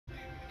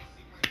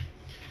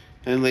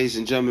And ladies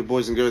and gentlemen,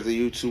 boys and girls of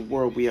the YouTube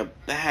world, we are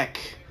back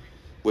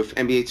with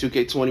NBA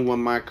 2K21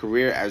 My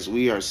Career as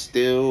we are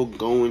still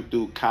going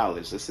through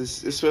college. This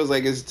feels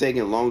like it's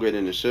taking longer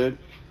than it should,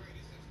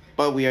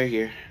 but we are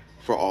here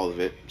for all of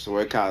it. So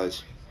we're at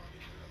college.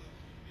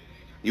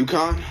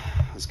 UConn,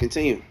 let's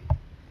continue.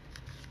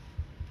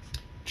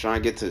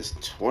 Trying to get to this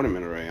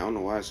tournament already. I don't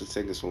know why it's just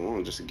taking so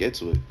long just to get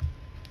to it.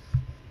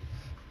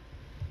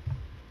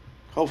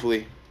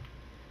 Hopefully,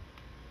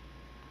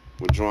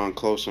 we're drawing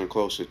closer and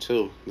closer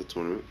to the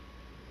tournament.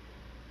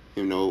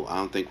 Even though I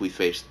don't think we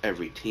faced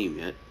every team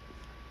yet.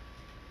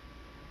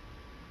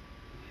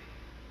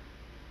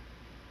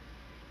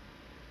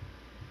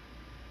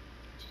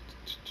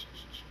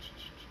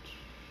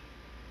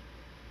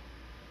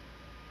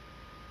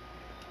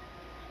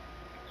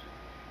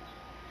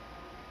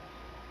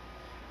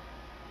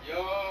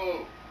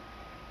 Yo,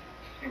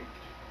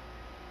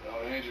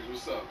 Hendrixx,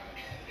 what's up,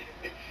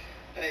 man?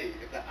 Hey,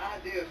 if the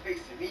idea of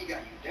facing me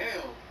got you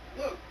down,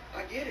 look,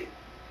 I get it.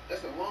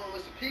 That's a long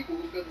list of people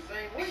who feel the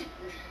same way.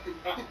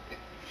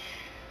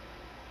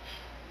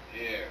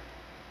 Yeah,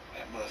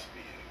 that must be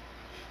it.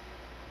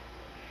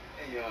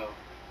 Hey,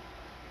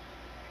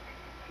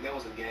 there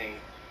was a game.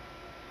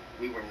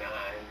 We were 9.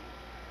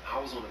 I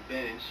was on the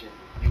bench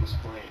and you was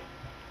playing.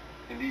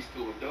 And these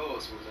two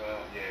adults was,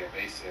 Yeah,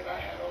 they said I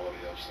had all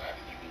the upside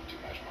and you knew too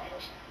much my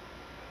hustle.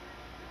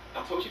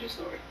 I told you this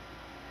story.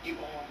 You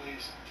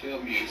always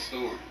tell me a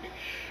story.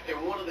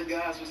 And one of the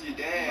guys was your My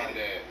dad.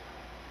 dad.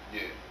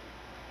 Yeah.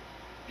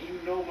 You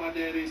know my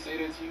dad didn't say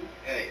that to you?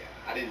 Hey,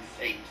 I didn't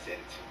say he said it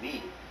to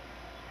me.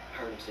 I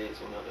heard him say it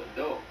to another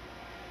adult.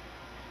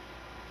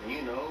 And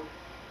you know,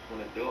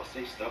 when adults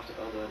say stuff to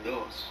other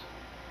adults,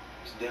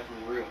 it's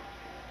definitely real.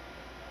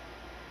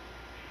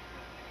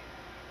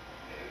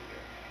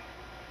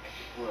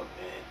 Look,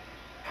 man,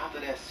 after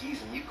that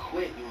season, you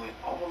quit and you went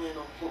all in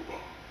on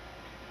football.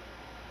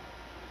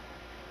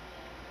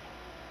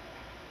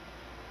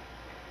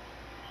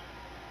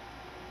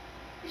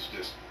 It's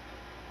just...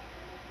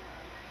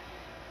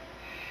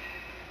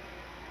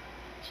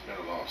 It's been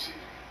a long season.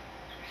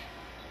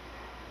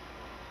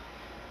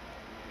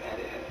 That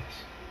it has.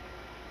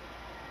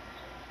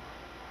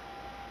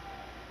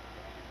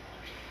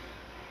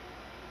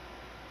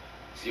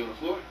 See you on the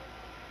floor?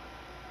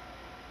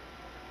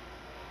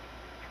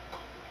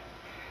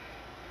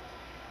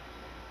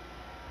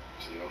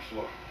 See you on the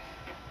floor.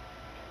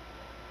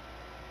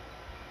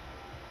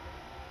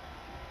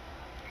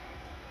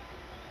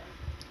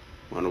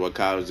 Wonder what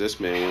college this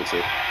man went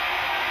to.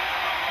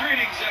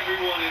 Greetings,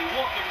 everyone, and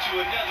welcome to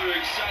another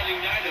exciting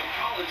night of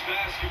college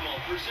basketball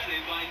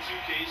presented by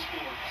 2K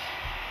Sports.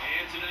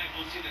 And tonight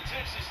we'll see the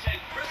Texas Tech.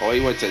 Oh, he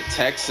went to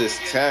Texas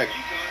Tech.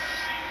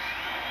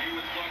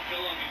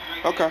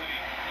 Okay.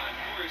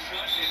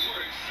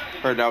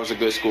 Heard that was a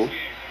good school.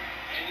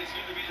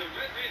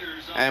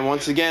 And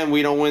once again,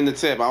 we don't win the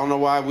tip. I don't know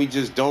why we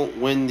just don't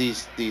win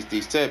these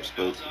tips,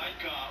 but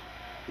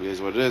it is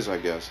what it is, I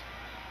guess.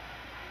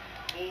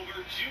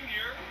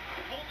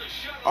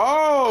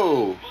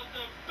 Oh,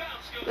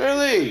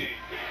 really?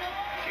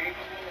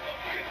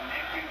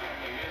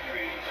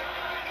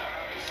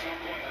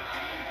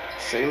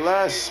 Say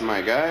less,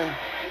 my guy.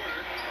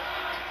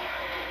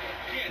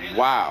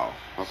 Wow.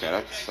 Okay,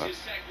 that sucks.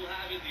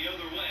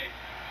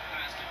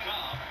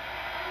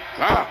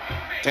 Ah,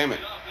 damn it.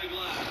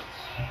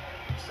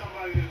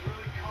 Somebody that's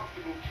really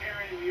comfortable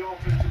carrying the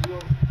offensive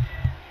load.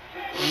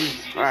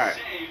 All right.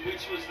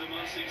 Which was the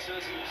most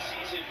successful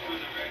season for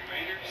the Red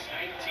Raiders?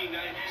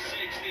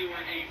 1996, they were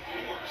a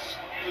force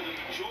for the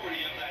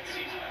majority of that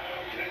season.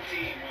 That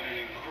team won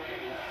an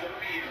incredible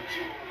 30-2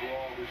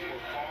 overall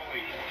before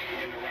falling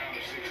in the round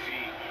of 16.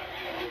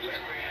 The Red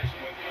Raiders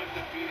went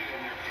undefeated in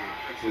their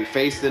conference. We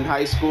faced in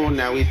high school,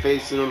 now we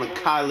face it on the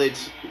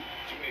college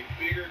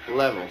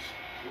level.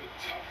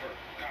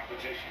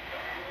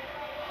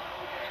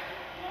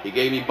 He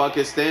gave me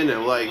buckets then,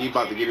 and like he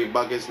about to give me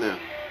buckets now.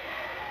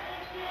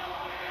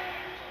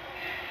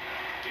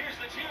 Here's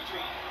the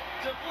teardrop,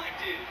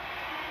 deflected.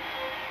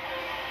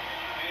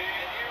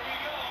 And here we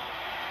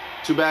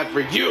go. Too bad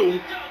for you.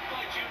 Dunk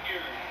by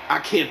Junior. I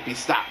can't be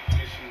stopped. There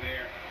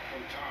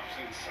from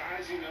Thompson,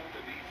 sizing up the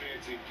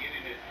defense and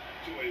getting it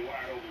to a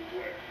wide open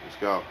player. Let's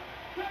go.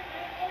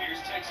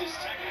 Here's Texas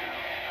Tech.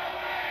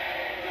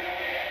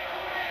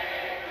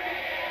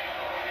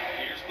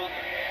 Here's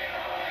Butler.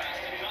 Pass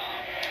to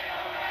Cobb.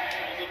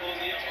 Pulls up on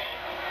the elbow.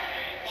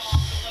 And off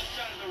the left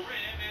side of the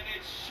rim, and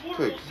it swirls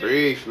Good in.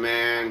 grief,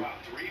 man.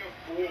 About 3 or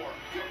 4 for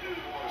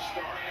a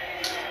start.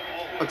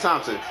 Oh,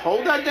 Thompson,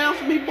 hold that down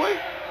for me, boy.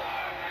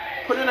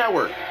 Put in that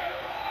work.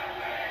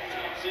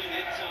 Thompson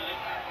inside.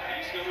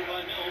 He's covered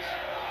by Mills.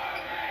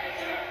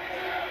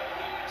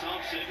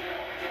 Thompson.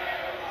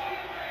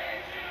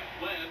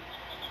 Webb.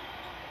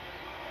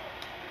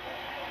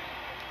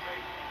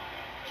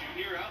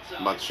 Junior outside.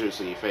 I'm about to shoot this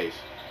in your face.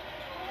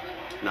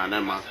 Nah,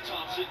 never mind. Pass to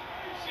Thompson.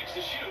 6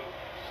 to shoot.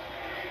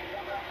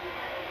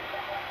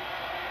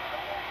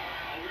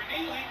 Over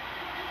Neely.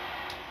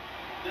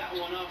 That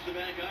one off the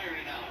back iron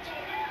and out.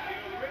 You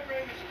know, the Red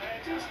Raiders have had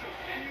just a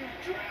few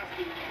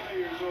drafted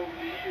players over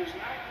the years. is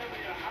not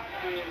really a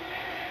hotbed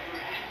for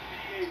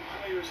NBA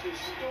players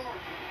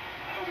historically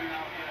coming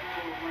out of that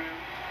program.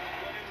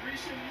 But in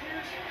recent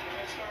years,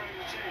 that's starting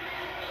to change.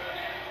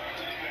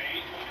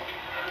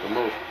 Good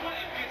move.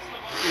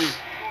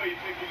 Boy, he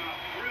picked him out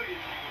brilliantly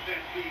with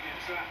that feed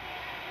inside.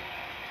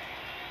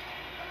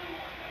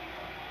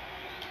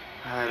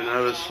 I had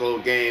another slow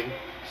game.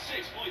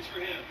 6 points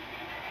for him.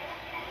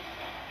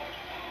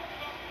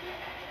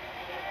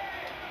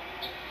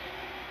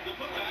 The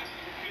putback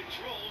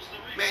controls the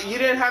rebound. Man, you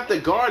didn't have to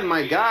guard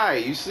my guy.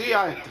 You see,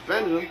 I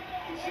defended him.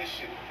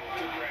 Position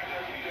to grab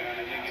that rebound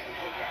and then get the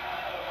putback.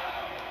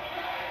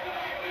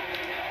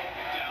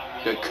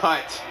 Down Good low.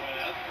 cut.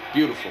 Went up.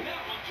 Beautiful. And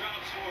that one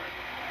drops for it.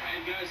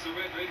 And guys, the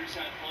Red Raiders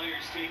had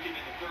players taken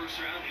in the first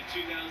round in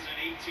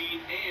 2018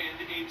 and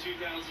in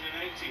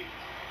 2019.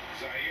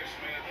 Zaire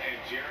Smith and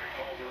Jared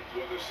Culver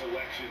were the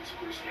selections,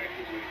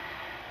 respectively.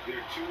 They're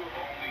two of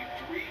only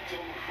 3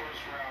 total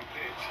first-round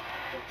picks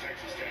from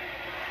Texas Tech.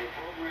 The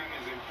program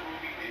is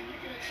improving, and you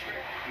can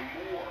expect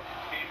more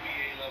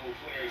NBA-level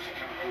players to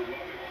come through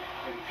Lubbock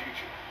in the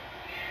future.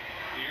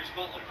 Here's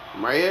Butler.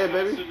 I'm right here,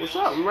 baby. What's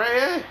up? I'm right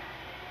here.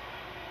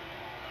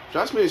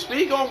 Trust me, the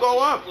speed gonna go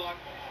up. For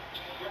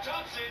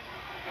Thompson.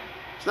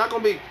 It's not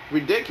gonna be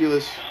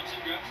ridiculous Thompson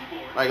grabs the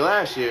board. like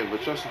last year,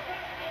 but trust me. On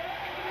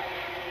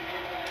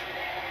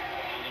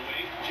the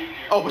wing, Junior.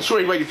 Oh, but you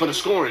ain't ready for the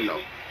scoring though.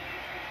 When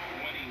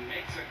he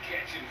makes a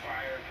catch and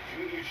fire,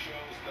 Junior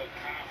shows the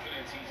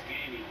confidence he's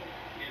gaining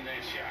in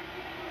that shot.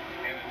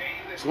 And a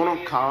name that's What's going on,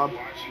 been Cobb?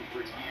 watching for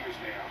years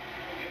now,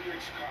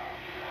 Hendrixx Cobb.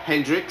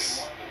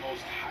 Hendrixx. One of the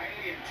most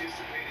highly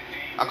anticipated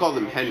names I called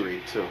him in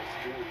Henry too.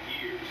 for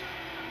years.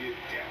 You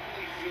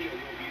definitely feel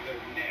he'll be the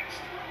next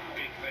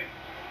big thing.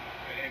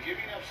 And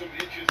giving up some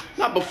inches in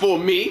Not before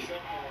me. step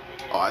forward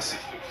with an Oh, I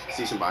aggressive step.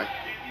 see somebody. And,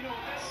 you know,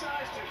 this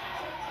size difference,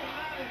 that's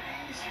not an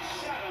easy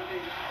shot. I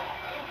mean, I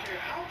don't care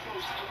how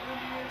close to the rim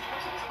he is.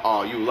 That's a tough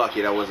Oh, you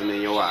lucky that wasn't in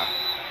your eye.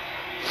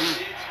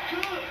 It's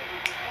good.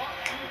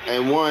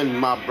 And one,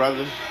 my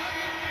brother. And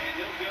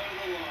they'll go to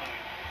the line.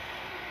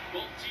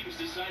 Both teams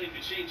deciding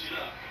to change it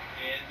up.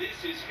 And this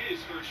is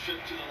his first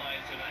trip to the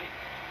line tonight.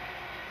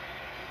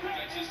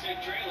 Texas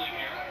Tech trailing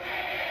here.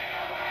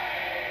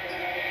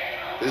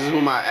 This is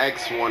who my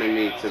ex wanted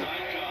me Outside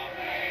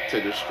to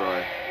Cobb.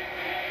 destroy.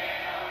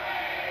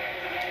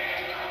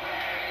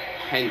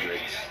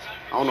 Hendrixx.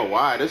 I don't know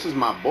why. This is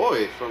my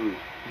boy from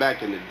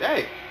back in the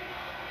day.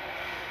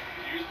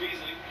 Here's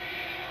Beasley.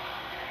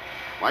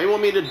 Why you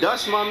want me to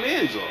dust my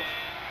mans off?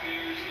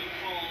 There's the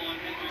call on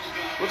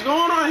Hendrixx. What's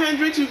going on,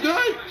 Hendrixx? You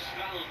good? First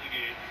foul of the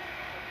game.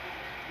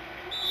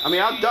 I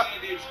mean, I'll dust.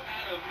 And it's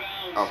out of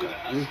bounds to Okay.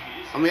 the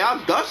Huskies. I mean,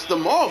 I'll dust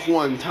them off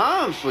one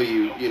time for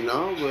you, you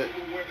know, but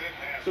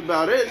that's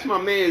about it. It's my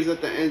man's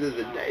at the end of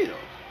the day, though.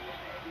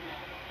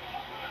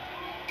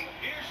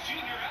 Here's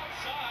Junior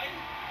outside.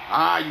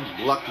 Ah, you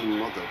lucky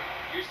mother.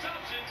 Here's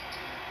Thompson.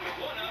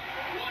 One up,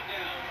 one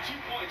down. 2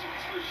 points with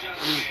his first shot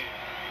of the game.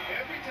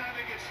 Every time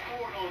they get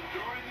scored on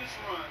during this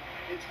run,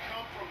 it's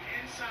come from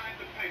inside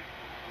the paint.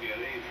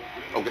 Yeah, they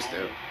really Oh, good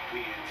steal. own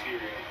the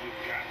interior. You've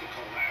got to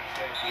collapse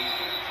that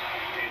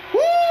defense.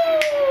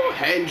 Woo!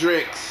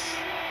 Hendrixx.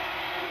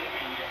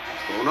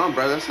 What's going on,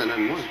 brother? That's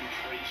another one.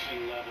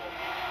 Concentration level.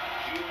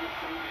 Junior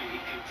proving he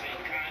can take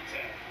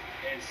contact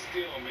and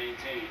still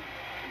maintain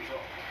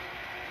control.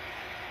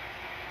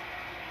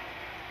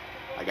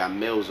 I got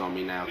Mills on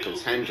me now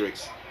because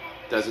Hendrixx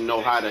doesn't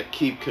know how to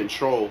keep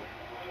control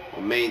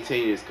or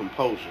maintain his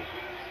composure.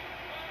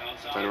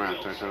 Outside Turn around,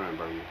 Mills. turn around,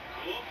 brother.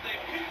 Oh, they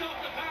picked up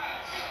the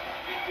pass.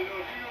 You know,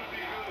 if you're going to be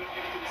good and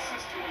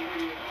consistently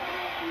good,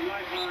 your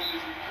lifeline is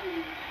recruited in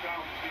the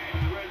college game.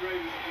 The Red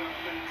Raiders have done a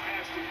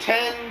fantastic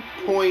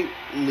 10-point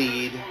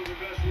lead. One of the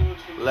best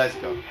runs for the Let's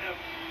school go. ever.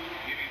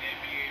 Getting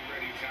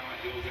NBA-ready talent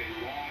goes a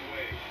long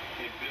way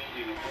in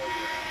building a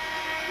program.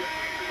 Red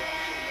Raiders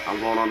also I'm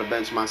going on the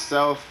bench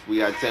myself. We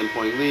got a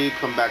 10-point lead.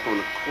 Come back on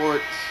the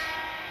court.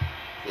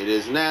 It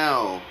is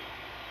now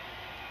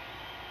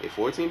a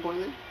 14-point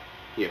lead?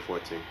 Yeah,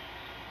 14.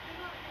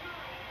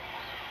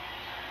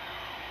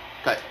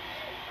 Cut.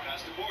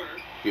 Pass to Porter.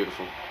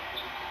 Beautiful.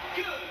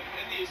 Good.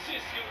 And the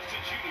assist goes to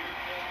Junior.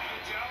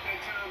 good job that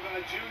time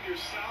by Junior.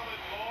 Solid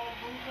ball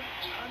movement,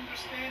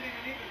 understanding,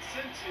 and even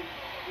sensing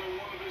when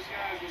one of his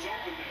guys was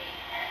open there.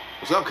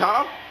 What's up,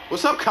 Cobb?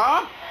 What's up,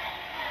 Cobb?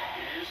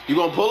 Here's You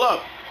gonna pull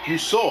up? You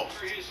soft.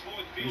 for his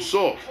fourth You field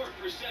soft. goal. 4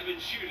 for 7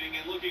 shooting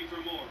and looking for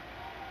more.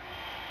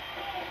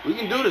 We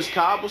can do this,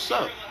 Cobb. What's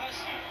up? For the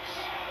Huskies.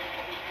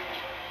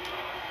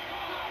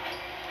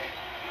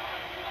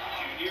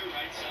 Junior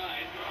right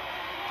side.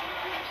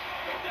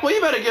 Well,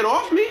 you better get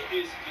off me.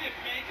 His fifth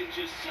make in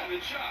just 7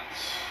 shots.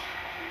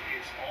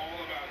 It's all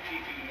about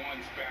keeping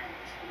one's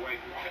balance. Like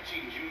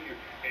watching Junior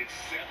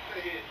accept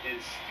the hit and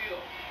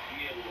still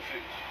be able to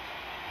finish.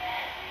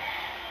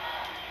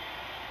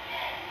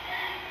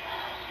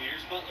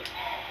 Here's Butler.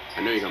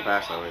 I knew you were gonna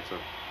pass that way too.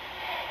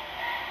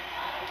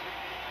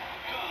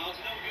 Cobb,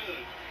 no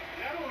good.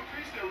 That'll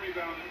increase their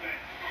rebounding back.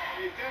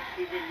 They've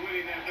definitely been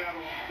winning that battle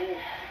on the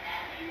board.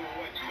 You know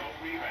what? No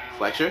rebounds,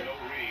 Fletcher? no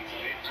rings.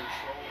 They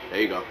control the There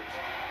you go.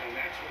 And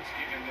that's what's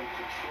giving them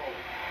control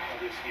of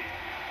this game.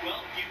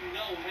 Well, you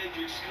know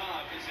Hendrixx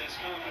Cobb is as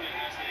confident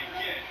as they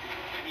get,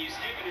 and he's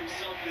given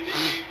himself the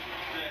nickname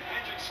the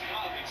Hendrixx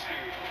Cobb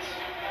experience.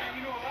 And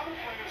you know, a lot of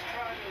players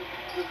try to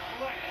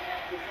deflect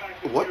the fact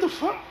that What the they're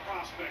fuck? top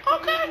prospect,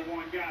 Okay. the number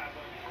one guy,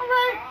 but All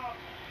right. Cobb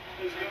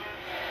has done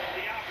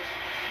the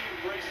opposite. He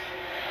embraces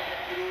it.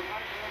 You know, it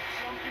might rub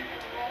some people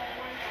the wrong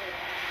way,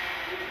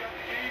 but he's got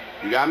the game.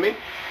 You got me? And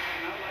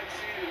I like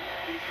seeing him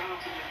be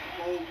confident and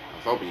bold. I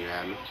was hoping you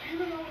had me.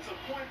 Even though it's a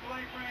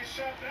point-blank range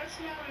shot, that's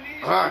not an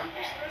easy Ah, one,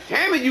 especially-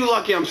 damn it, you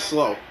lucky I'm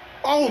slow.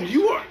 Oh,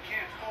 you are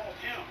Can't fault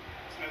him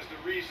as the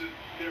reason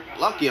they're behind.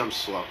 lucky I'm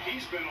slow.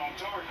 He's been on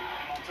target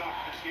and on top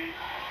of this game.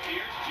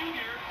 Here's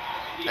Junior.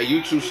 Hey,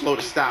 you too slow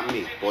to stop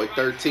me. Boy,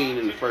 13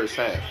 in the first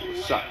half.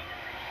 What's up?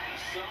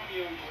 Some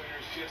young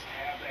players just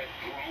have that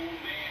grown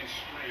man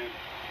strength.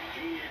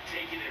 Junior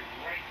taking it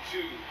right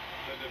to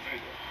the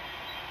defender.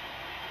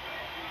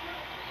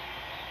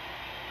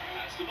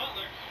 That's the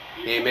Butler.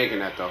 He ain't making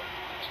that, though.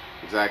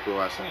 Exactly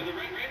what I And said. the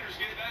Red Raiders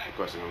get it back. Of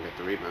course, they're going to get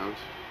the rebounds.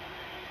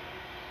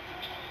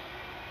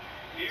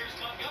 Here's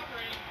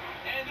Montgomery,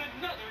 and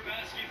another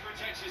basket for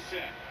Texas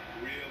Tech.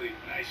 Really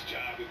nice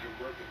job to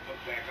convert the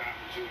putback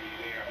opportunity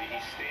there. I mean,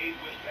 he stayed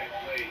with that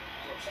play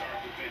from start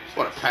to finish.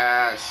 What a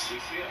pass. We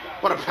see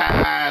about What a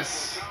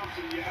pass.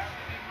 Thompson, you have to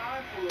be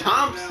mindful of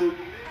Thompson. now in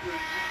the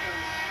mid-range. He's got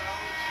a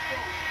solid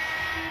stroke.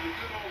 And a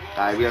good overall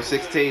All right, we have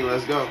 16.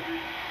 Let's go. And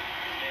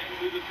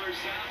through the first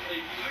half, a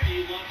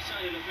pretty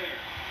lopsided affair.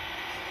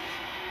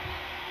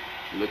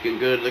 Looking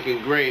good,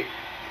 looking great.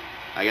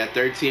 I got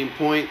 13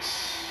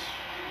 points.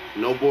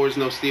 No boards,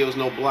 no steals,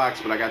 no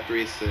blocks, but I got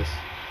 3 assists.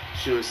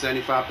 Shooting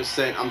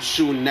 75%. I'm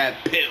shooting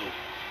that pill.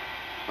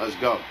 Let's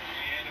go.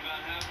 And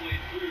about halfway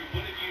through,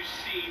 what have you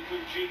seen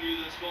from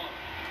Junior thus far?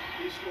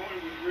 He's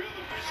scoring with real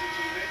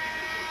efficiency, making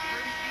it look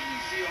pretty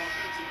easy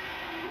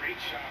offensively. Great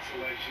shot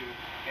selection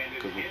and an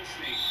Good one.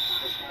 instinct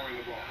for scoring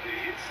the ball.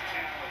 His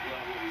talent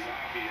level is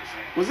obvious.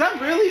 And Was that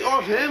really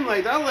off him?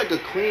 Like, that was like a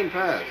clean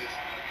pass. It's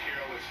a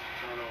careless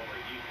turnover.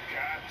 You've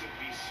got to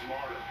be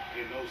smarter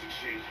in those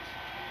exchanges.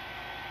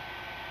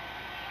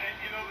 And,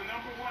 you know, the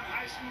number one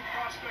high school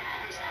prospect of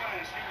this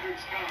class,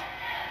 Hendrixx Cobb,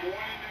 born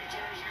in New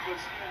Jersey, but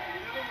spent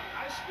middle and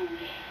high school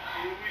in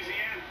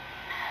Louisiana.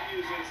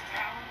 He is as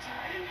talented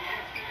and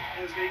gifted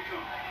as they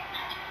come.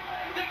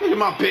 Look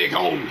at my big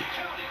homie.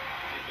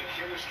 The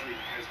chemistry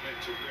has been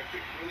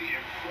terrific. Really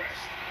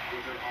impressed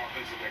with their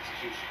offensive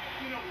execution.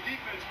 You know, the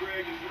defense,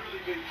 Greg, has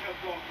really been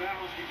kept off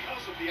balance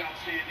because of the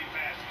outstanding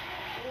passes.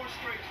 4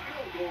 straight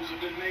field goals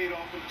have been made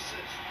off an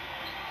assist.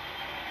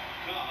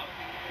 Cobb,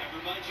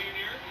 covered by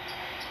Junior.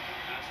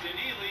 Pass to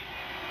Neely.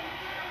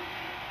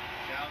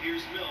 Now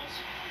here's Mills.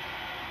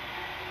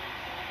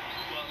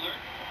 Butler.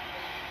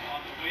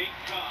 On the wing,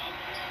 Cobb.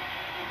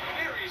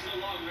 Buries the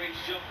long-range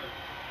jumper.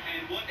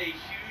 And what a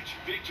huge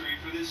victory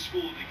for this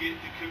school to get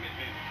the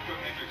commitment from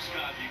Hendrixx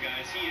Cobb, you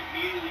guys. He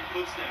immediately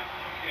puts them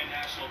in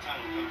national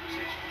title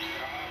conversation.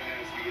 Cobb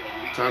has the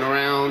elite Turn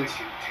around. that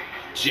can take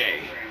your Jay.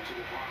 program to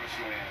the promised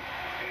land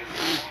as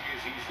long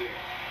as he's there.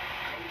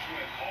 Coach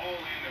went all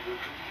in to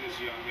recruit this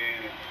young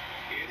man,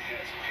 and it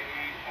has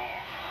paid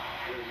off.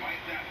 There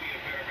might not be a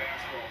better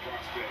basketball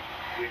prospect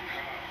than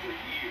Cobb for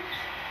years.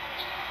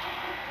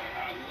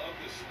 I love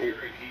the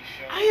spirit he's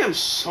shown. I am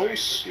so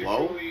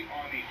slow. Particularly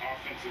on the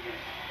offensive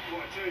end. Well,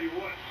 I tell you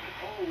what, the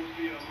hole would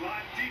be a lot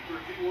deeper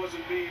if he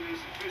wasn't being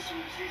as efficient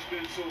as he's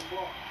been so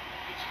far.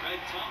 It's Red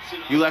Thompson.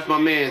 You left my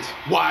man's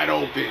wide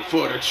open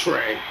for the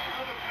tray.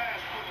 Another pass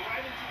put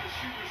right into the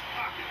shooter's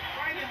pocket,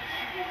 right in the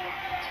shooting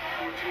pocket.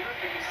 For a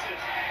terrific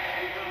assist.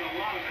 They've done a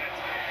lot of that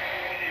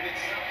today. And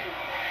it's something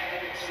I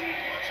haven't seen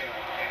much of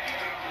at the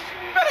opposite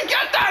end. Better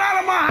get that out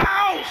of my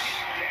house.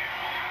 Down,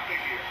 out of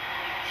here.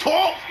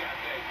 Talk. He's got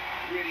that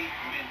gritty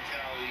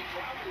mentality.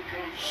 Probably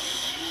comes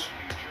from his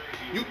New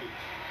Jersey You- roots.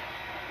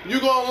 You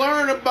gonna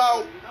learn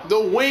about the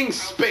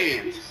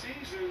wingspan.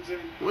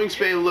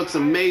 Wingspan looks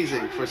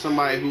amazing for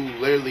somebody who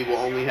literally will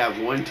only have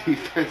one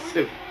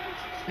defensive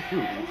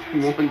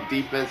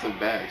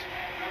badge.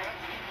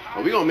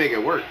 But we gonna make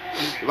it work.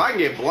 If I can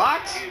get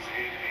blocks,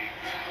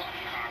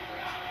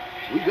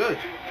 we good.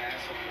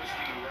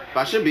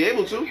 But I should be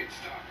able to.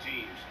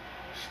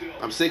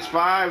 I'm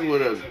 6'5"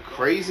 with a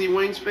crazy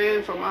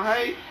wingspan for my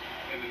height.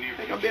 I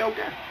think I'll be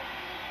okay.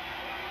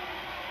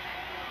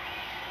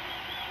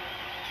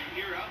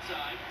 Junior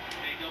outside.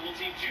 They double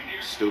team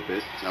Junior.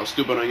 Stupid. That was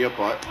stupid on your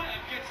part. Webb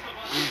gets the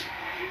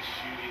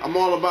ball. I'm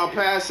all about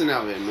passing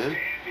out here, man.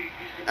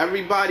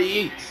 Everybody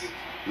eats.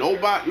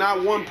 Nobody,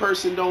 not one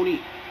person don't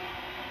eat.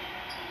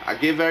 I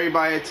give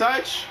everybody a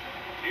touch.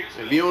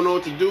 Here's If you don't know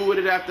what to do with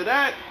it after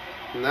that,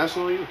 then that's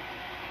on you.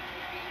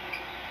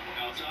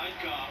 outside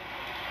Cobb.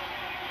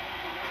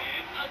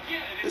 And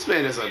again, This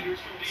man is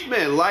this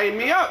man lighting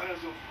me up. Has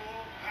a full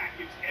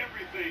package.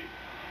 Everything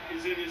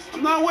is in his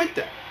I'm not with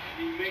that.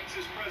 He makes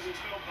his presence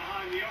felt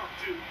behind the arc,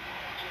 too.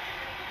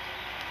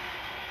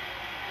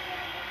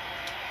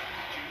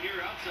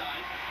 Junior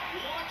outside.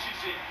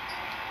 Launches it.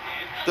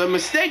 And The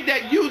mistake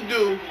that you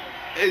do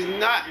is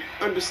not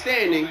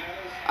understanding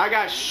I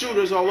got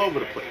shooters all over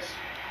the place.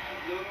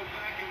 Little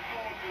back and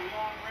forth in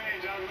long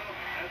range. I love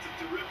it. That's a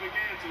terrific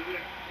answer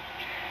there.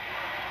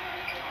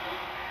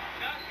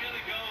 Not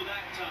gonna go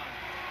that time.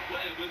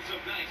 Webb with some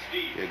nice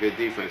deep. Yeah, good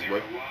defense,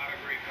 boy. There are a lot of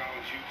great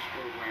college hoops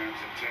programs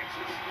in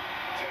Texas.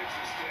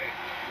 Texas Tech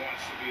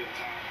wants to be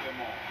atop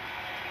them all.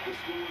 The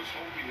school is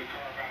hoping to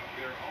carve out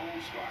their own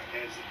spot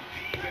as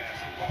the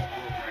basketball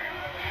program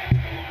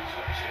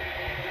alongside State.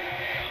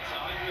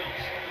 Outside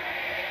Mills.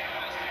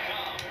 Pass to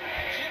Cobb.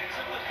 Jacks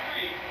up the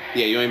three.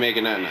 Yeah, you ain't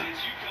making that now. And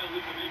it's UConn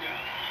with the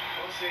rebound.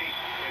 They'll see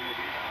in the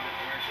rebound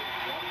differential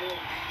one more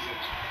reason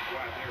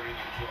why they're in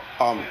control.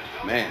 Oh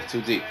man,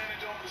 too deep.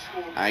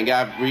 I ain't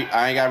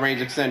got range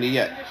extended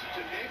yet. They've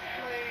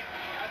played,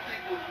 I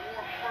think, with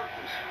more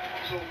purpose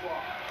so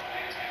far.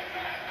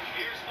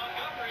 Here's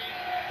Montgomery.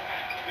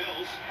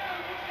 Mills.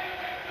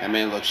 That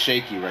man looks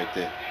shaky right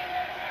there.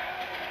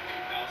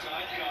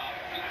 Outside Cobb.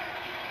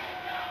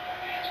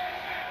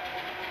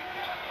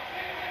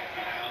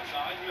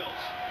 Outside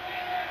Mills.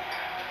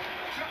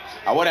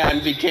 I would have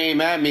if he came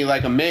at me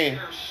like a man.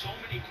 There are so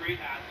many great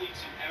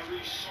athletes in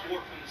every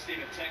sport from the state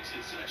of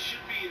Texas, so that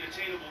should be an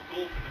attainable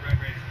goal for the Red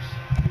Raiders.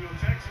 You know,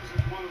 Texas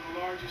is one of the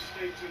largest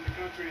states in the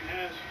country and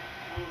has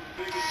one of the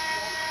biggest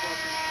sports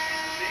budgets in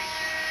the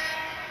nation.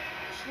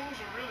 The schools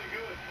are really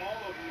good. All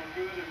of them are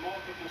good in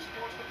multiple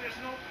sports, but there's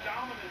no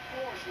dominant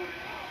force when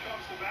it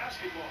comes to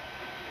basketball.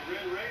 The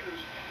Red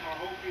Raiders are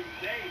hoping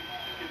they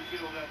can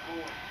fill that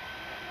void.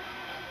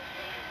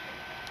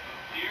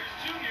 Here's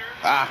Junior.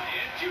 Ah.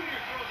 And Junior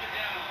throws it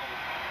down.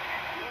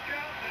 Look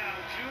out now.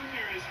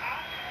 Junior is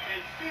hot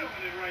and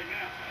feeling it right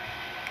now.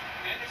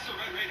 And it's the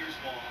Red Raiders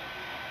ball.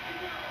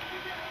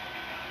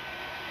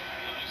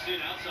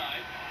 Livingston outside.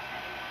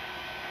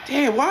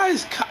 Damn, why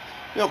is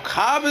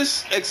Cobb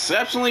is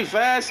exceptionally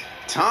fast.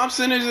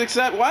 Thompson is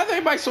why is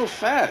everybody so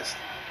fast?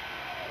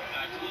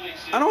 Back to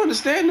Livingston. I don't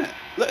understand that.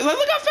 Look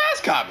how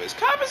fast Cobb is.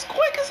 Cobb is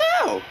quick as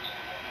hell.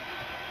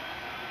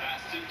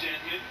 Pass to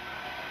Denton.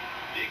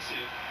 Dixon.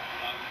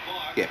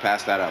 Clark. Yeah,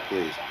 pass that up,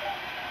 please.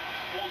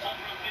 Pulls up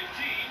from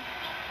 15.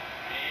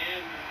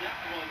 And that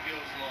one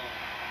goes long.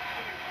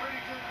 Been a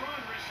pretty good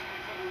run recently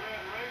for the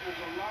Red Raiders.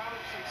 A lot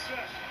of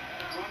success.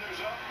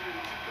 Runners up in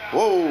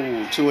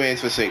 2019. Whoa, 2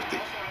 hands for safety.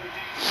 Also had a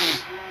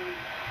decent run in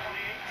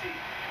 2018.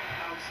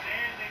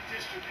 Outstanding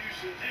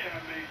distribution there.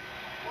 I mean,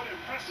 what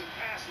impressive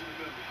passing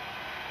ability.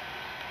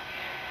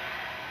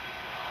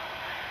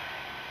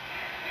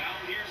 Now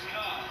here's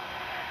Cobb.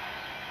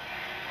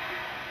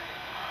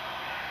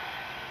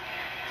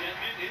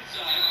 Denton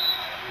inside.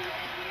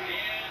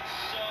 And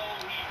so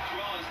he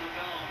draws the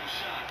foul on the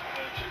shot.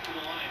 A trip to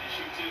the line to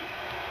shoot two.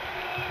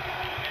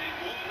 And in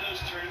both of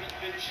those tournament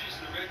finishes,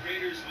 the Red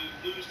Raiders would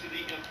lose to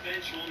the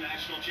eventual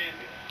national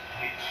champion.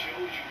 It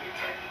shows you the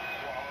type of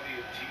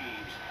quality of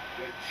teams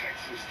that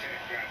Texas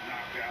Tech got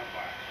knocked out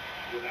by.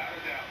 Without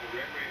a doubt, the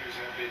Red Raiders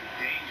have been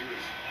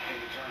dangerous in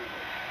the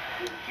tournament.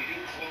 They're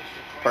getting close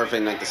to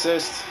Perfect night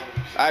assist.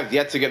 I've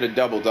yet to get a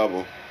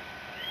double-double.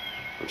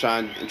 I'm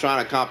trying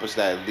to accomplish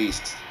that at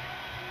least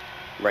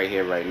right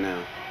here, right now.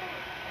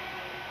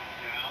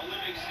 Now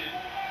Livingston.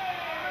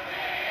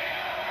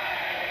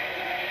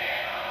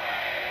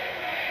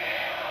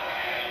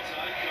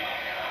 Outside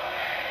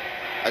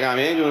Cobb. I got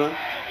me. He ain't doing nothing.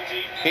 Double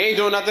team. He ain't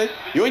doing nothing.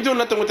 You ain't doing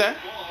nothing with that.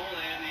 Ball,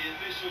 and the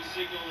officials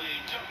signal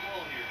a jump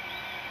ball here.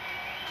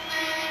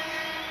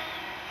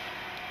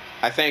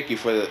 I thank you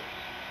for the.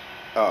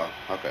 Oh,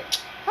 okay.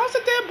 How's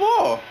the damn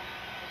ball?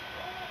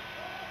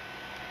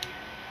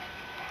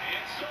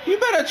 And so You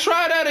better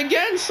try that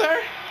again,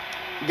 sir.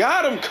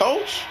 Got him,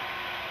 coach.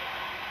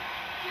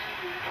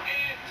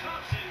 and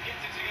Thompson gets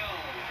it to go.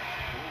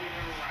 moving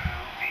it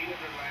around. 8 of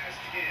their last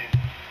 10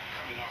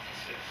 coming off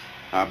assists.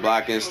 I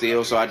block and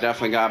steal, so I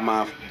definitely got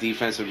my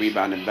defensive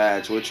rebounding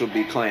badge, which will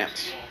be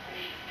clamps.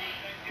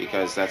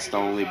 Because that's the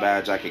only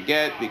badge I could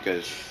get,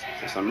 because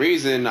for some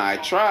reason I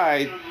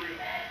tried. You talk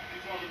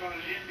about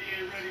an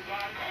NBA-ready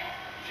body.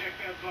 Check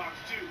that box,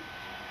 too.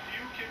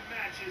 You can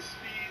match his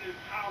speed and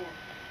power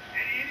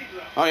at any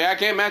level. Oh yeah, I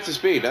can't match the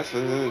speed. That's we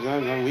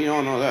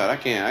don't know that. I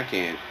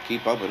can't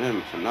keep up with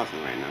him for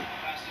nothing right now.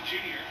 Pass to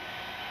Junior.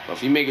 But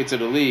if you make it to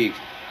the league,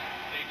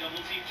 They double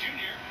team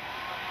Junior.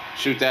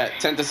 shoot that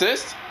 10th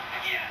assist.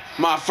 Yes.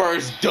 My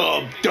first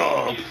dub. And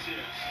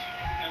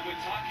when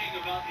talking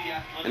about the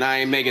athletic, And I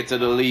ain't make it to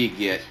the league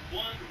yet.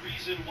 one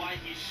reason why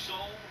he's so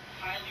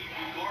highly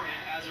regarded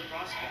as a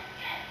prospect.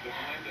 The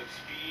blend of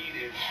speed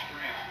and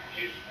strength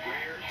is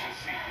rare to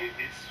see.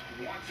 It's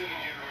once in a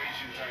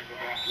generation type of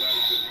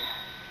athleticism.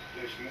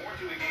 There's more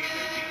to the game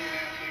than being an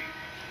athlete.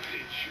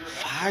 It sure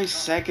helps. 5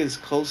 seconds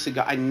close to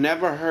go. I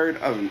never heard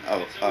of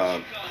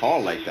a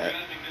call like that.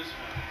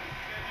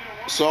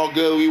 It's all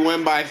good. We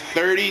win by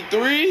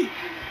 33.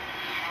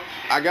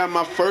 I got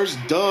my first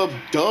dub.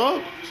 Display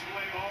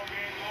all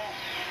game long.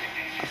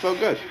 I felt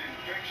good. Such an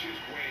infectious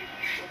way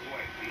to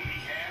play. He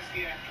has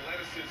the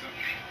athleticism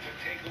to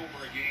take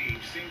over a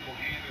game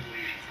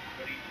single-handedly,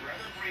 but he'd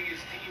rather bring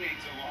his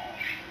teammates along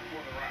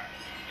for the ride.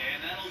 And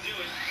that'll do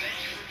it. Thank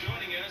you for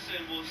joining us,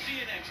 and we'll See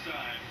you next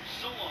time.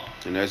 So long.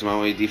 And there's my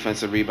only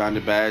defensive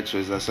rebounded badge.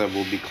 As I said,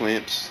 will be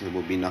clamps. It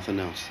will be nothing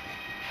else.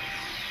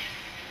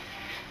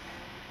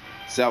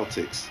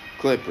 Celtics,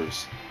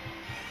 Clippers,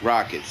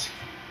 Rockets.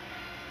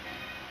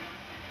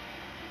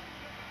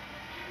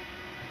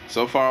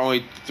 So far,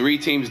 only 3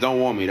 teams don't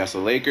want me. That's the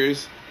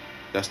Lakers,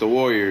 that's the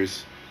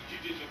Warriors,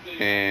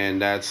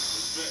 and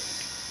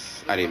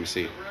that's... I didn't even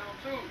see it.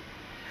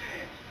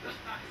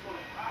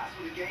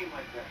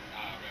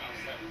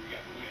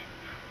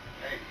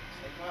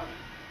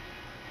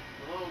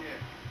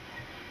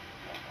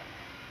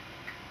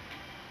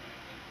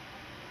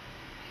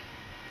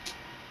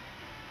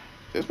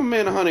 That's my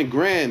man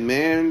 $100,000,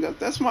 man.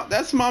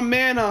 That's my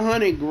man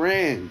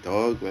 $100,000,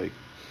 dog. Like,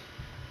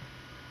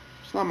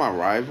 it's not my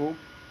rival.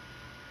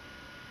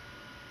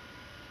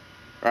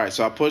 All right,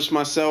 so I pushed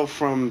myself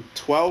from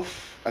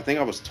 12th. I think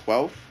I was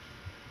 12th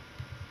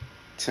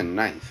to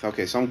 9th.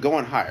 Okay, so I'm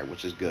going higher,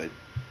 which is good.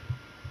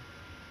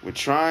 We're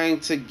trying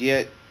to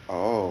get...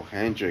 Oh,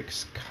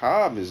 Hendrixx.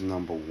 Cobb is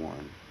number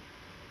 1.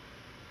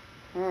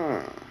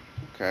 Huh.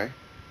 Okay.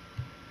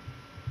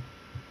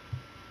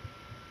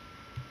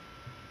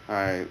 All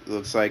right.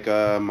 Looks like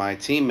my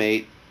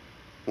teammate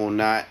will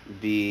not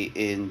be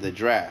in the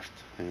draft.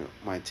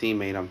 My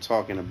teammate, I'm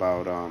talking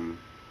about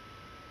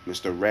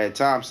Mr. Red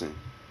Thompson.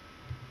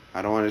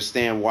 I don't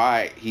understand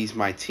why he's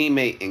my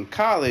teammate in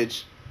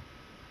college,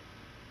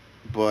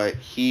 but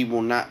he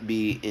will not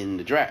be in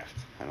the draft.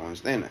 I don't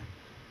understand that.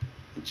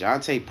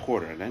 Jonte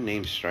Porter, that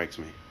name strikes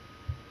me.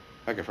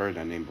 Like I've heard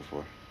that name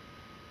before.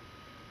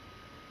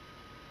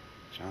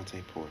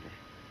 Jonte Porter.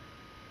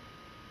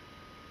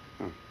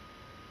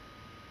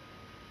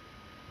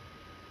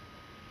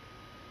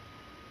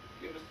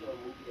 You ever saw a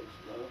movie that was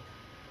loved?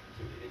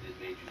 So it just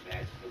made you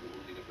mad for the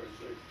movie in the first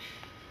place?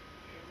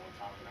 Yeah, one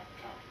time and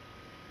after time.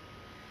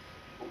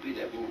 Won't be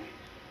that movie.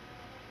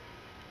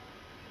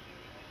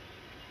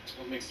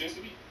 What makes sense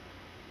to me?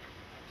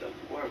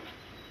 Doesn't work.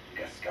 You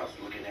got scouts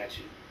looking at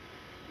you.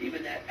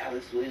 Even that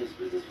Alex Williams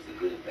business was a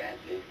good and bad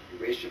thing.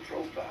 Erase your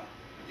profile.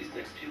 These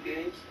next few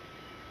games,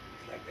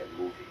 it's like that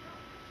movie.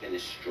 And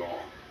it's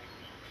strong.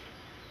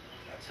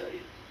 I tell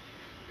you,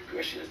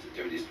 aggression is the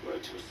dirtiest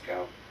word to a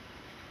scout.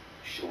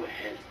 Show a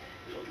hint,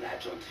 it'll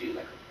latch onto you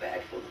like a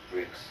bag full of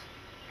bricks.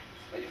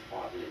 It's like your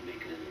father didn't make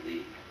it in the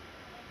league.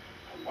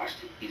 I watched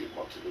him eat him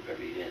up to the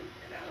very end,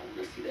 and I don't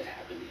want to see that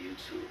happen to you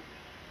too.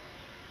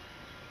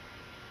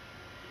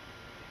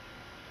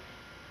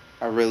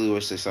 I really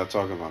wish they stopped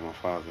talking about my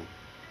father.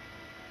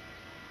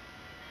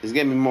 It's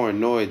getting me more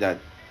annoyed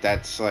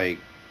that's like,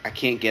 I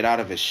can't get out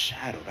of his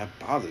shadow. That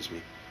bothers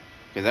me.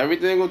 Because every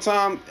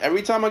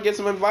time I get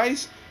some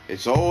advice,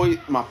 it's always,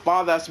 my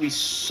father has to be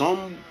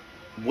some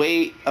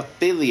way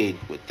affiliated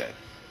with that.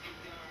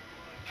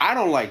 I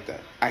don't like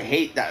that. I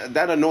hate that.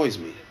 That annoys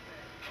me.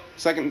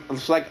 It's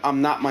like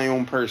I'm not my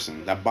own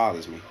person. That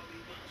bothers me.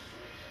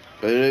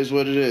 But it is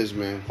what it is,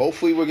 man.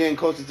 Hopefully we're getting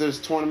closer to this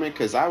tournament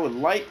because I would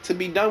like to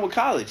be done with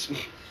college.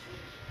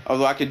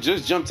 Although I could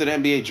just jump to the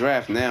NBA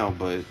draft now,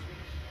 but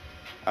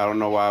I don't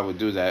know why I would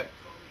do that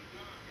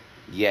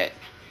yet.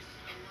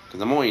 Because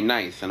I'm only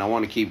 9th, and I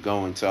want to keep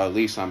going till at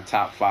least I'm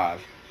top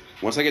 5.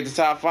 Once I get to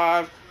top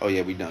 5, oh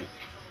yeah, we done.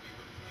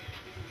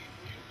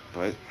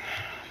 But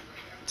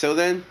till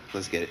then,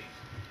 let's get it.